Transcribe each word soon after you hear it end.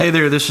Hey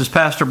there, this is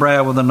Pastor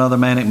Brad with another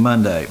Manic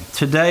Monday.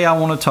 Today I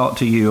want to talk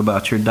to you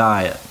about your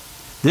diet.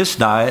 This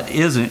diet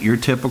isn't your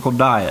typical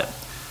diet.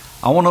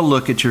 I want to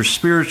look at your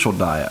spiritual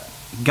diet.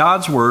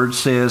 God's Word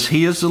says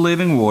He is the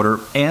living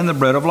water and the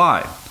bread of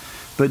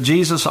life. But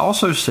Jesus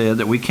also said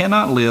that we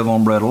cannot live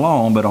on bread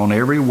alone, but on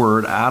every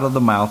word out of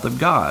the mouth of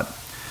God.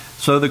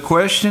 So the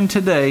question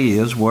today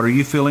is, what are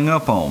you filling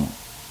up on?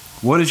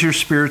 What does your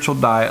spiritual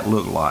diet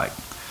look like?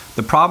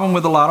 The problem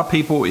with a lot of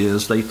people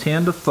is they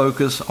tend to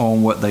focus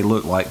on what they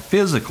look like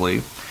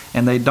physically,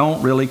 and they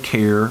don't really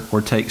care or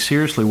take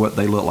seriously what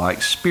they look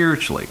like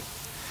spiritually.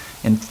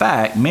 In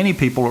fact, many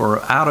people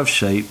are out of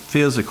shape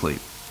physically,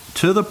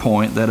 to the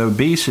point that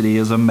obesity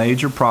is a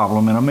major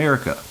problem in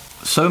America.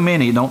 So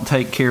many don't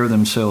take care of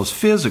themselves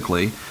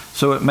physically,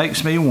 so it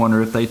makes me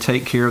wonder if they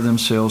take care of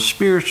themselves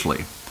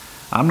spiritually.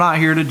 I'm not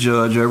here to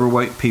judge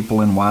overweight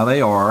people and why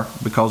they are,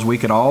 because we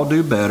could all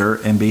do better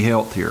and be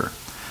healthier.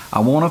 I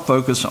want to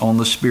focus on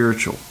the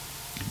spiritual.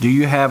 Do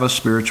you have a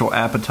spiritual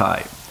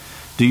appetite?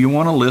 Do you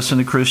want to listen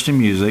to Christian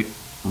music,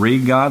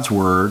 read God's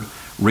Word,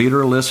 read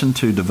or listen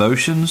to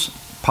devotions,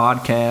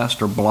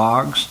 podcasts, or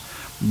blogs?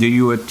 Do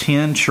you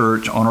attend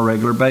church on a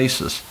regular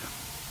basis?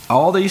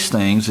 All these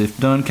things, if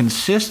done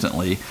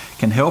consistently,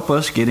 can help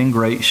us get in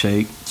great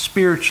shape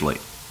spiritually.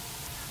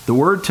 The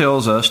Word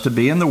tells us to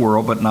be in the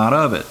world but not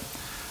of it.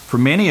 For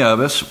many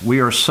of us, we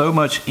are so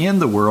much in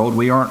the world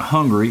we aren't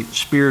hungry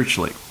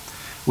spiritually.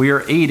 We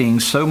are eating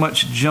so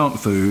much junk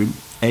food,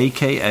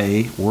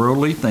 aka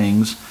worldly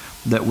things,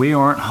 that we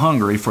aren't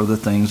hungry for the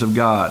things of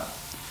God.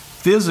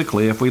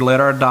 Physically, if we let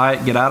our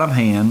diet get out of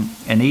hand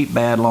and eat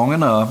bad long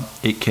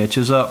enough, it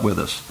catches up with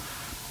us.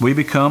 We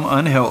become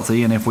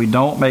unhealthy, and if we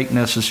don't make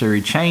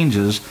necessary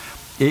changes,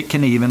 it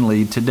can even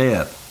lead to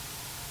death.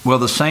 Well,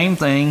 the same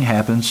thing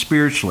happens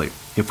spiritually.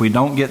 If we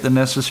don't get the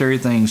necessary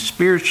things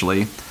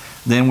spiritually,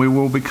 then we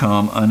will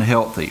become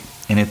unhealthy.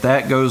 And if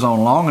that goes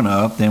on long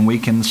enough, then we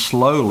can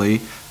slowly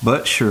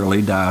but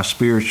surely die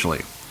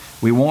spiritually.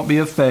 We won't be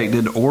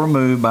affected or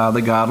moved by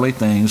the godly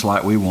things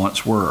like we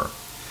once were.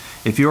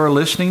 If you are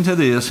listening to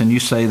this and you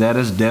say that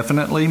is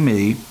definitely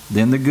me,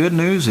 then the good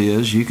news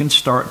is you can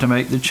start to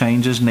make the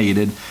changes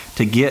needed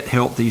to get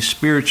healthy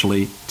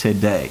spiritually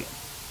today.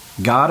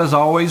 God is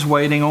always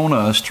waiting on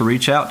us to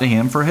reach out to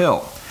Him for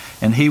help,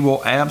 and He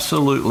will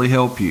absolutely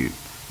help you.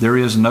 There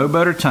is no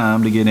better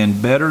time to get in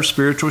better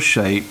spiritual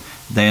shape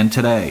than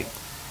today.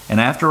 And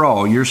after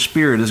all, your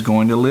spirit is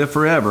going to live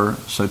forever,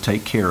 so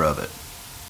take care of it.